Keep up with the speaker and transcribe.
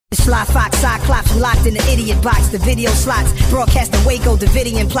Sly Fox, Cyclops, locked in the idiot box. The video slots, broadcasting Waco,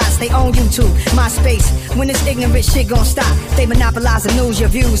 Davidian plots. They own YouTube, MySpace. When this ignorant shit gon' stop? They monopolize the news, your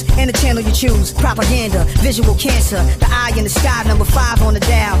views, and the channel you choose. Propaganda, visual cancer, the eye in the sky, number 5 on the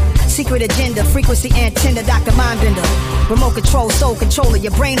dial. Secret agenda, frequency antenna, Dr. Mindbender. Remote control, soul controller,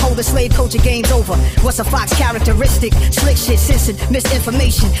 your brain holder, slave culture, game's over. What's a Fox characteristic? Slick shit, censored,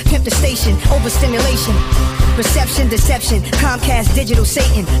 misinformation, pimp the station, overstimulation. Reception, deception, Comcast, digital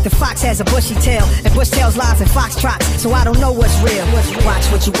Satan. The fox has a bushy tail, and bush tails lies in fox trots, so I don't know what's real. Watch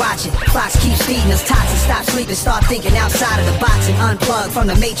what you watching. Fox keeps feeding us toxin. Stop sleeping, start thinking outside of the box and unplug from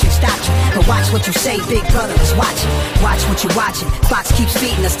the matrix doctrine. But watch what you say, big brother is watching. Watch what you watching. Fox keeps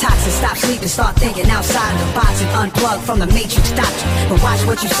feeding us toxin. Stop sleeping, start thinking outside of the box and unplug from the matrix doctrine. But watch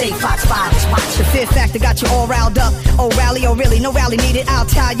what you say, Fox 5 is watching. The fear factor got you all riled up. Oh rally, oh really, no rally needed, I'll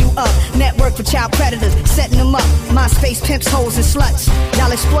tie you up. Network for child predators, setting them up. MySpace pimps, hoes, and sluts.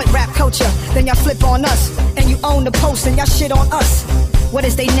 Y'all exploit rap culture, then y'all flip on us. And you own the post and y'all shit on us. What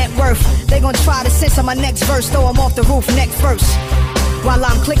is they net worth? They gon' try to censor my next verse, throw 'em off the roof neck first. While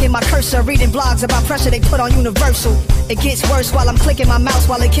I'm clicking my cursor, reading blogs about pressure they put on Universal. It gets worse while I'm clicking my mouse,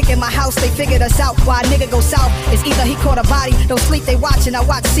 while they kicking my house. They figured us out. Why a nigga go south? It's either he caught a body, don't sleep, they watching. I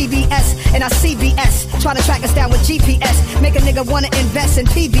watch CBS and I CBS, trying to track us down with GPS. Make a nigga wanna invest in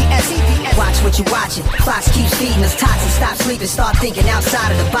PBS. Watch what you watching. Fox keeps feeding us toxin. Stop sleeping, start thinking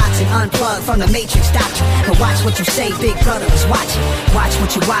outside of the box and unplug from the matrix doctrine. But watch what you say, big brother is watching. Watch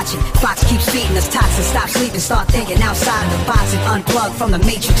what you watching. Fox keeps feeding us toxin. Stop sleeping, start thinking outside of the box and unplug from the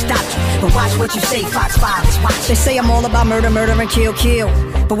matrix doctrine. But watch what you say, Fox 5 is watching. They say I'm all about murder, murder, and kill, kill.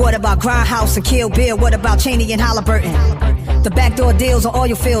 But what about Grindhouse and Kill Bill? What about Cheney and Halliburton? The backdoor deals on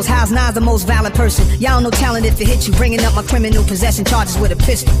oil fields. How's Nas the most violent person? Y'all no talent if it hit you. Bringing up my criminal possession charges with a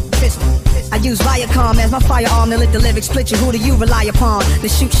pistol. I use Viacom as my firearm to let the lyrics split you. Who do you rely upon? To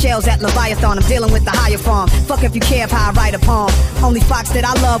shoot shells at Leviathan. I'm dealing with the higher farm. Fuck if you care if I write a poem. Only Fox that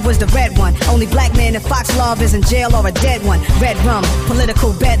I love was the red one. Only black man that Fox love is in jail or a dead one. Red rum,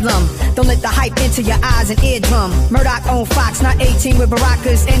 political bedlam. Don't let the hype enter your eyes and eardrum. Murdoch owned Fox, not 18 with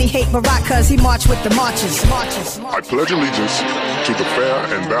Baracas. And he hate Barack cause he marched with the marchers. I pledge allegiance to the fair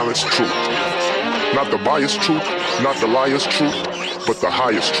and balanced truth. Not the biased truth, not the liar's truth, but the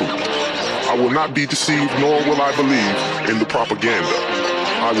highest truth. I will not be deceived, nor will I believe in the propaganda.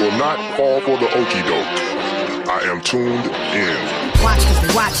 I will not fall for the okie doke. I am tuned in. Watch cause we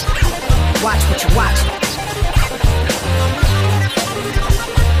watch. Watch what you watch.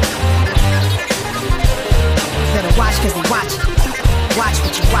 Better watch cause we watch. Watch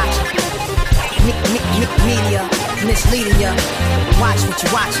what you watch. Media misleading ya. Watch what you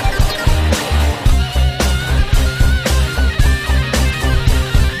watch.